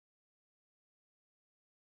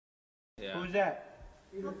Yeah. Who's that?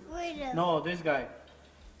 PACQUIAO. No, this guy.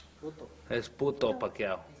 Es puto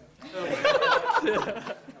PACQUIAO.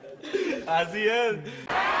 Así es.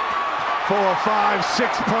 4, 5,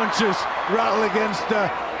 6 punches rattle against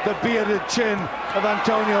the bearded chin of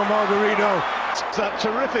Antonio Margarito. That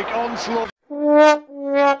terrific onslaught.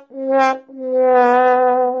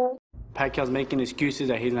 Pacquiao's making excuses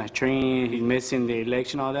that he's not training, he's missing the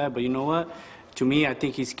election, all that, but you know what? To me, I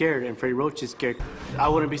think he's scared, and Freddie Roach is scared. I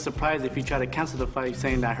wouldn't be surprised if he tried to cancel the fight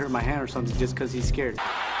saying that I hurt my hand or something just because he's scared.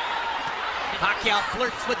 Pacquiao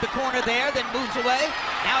flirts with the corner there, then moves away.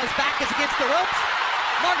 Now his back is against the ropes.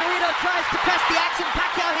 Margarito tries to press the action.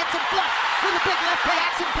 Pacquiao hits him flush with a big left hand.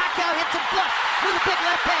 Action. Pacquiao hits him flush with a big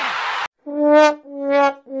left hand.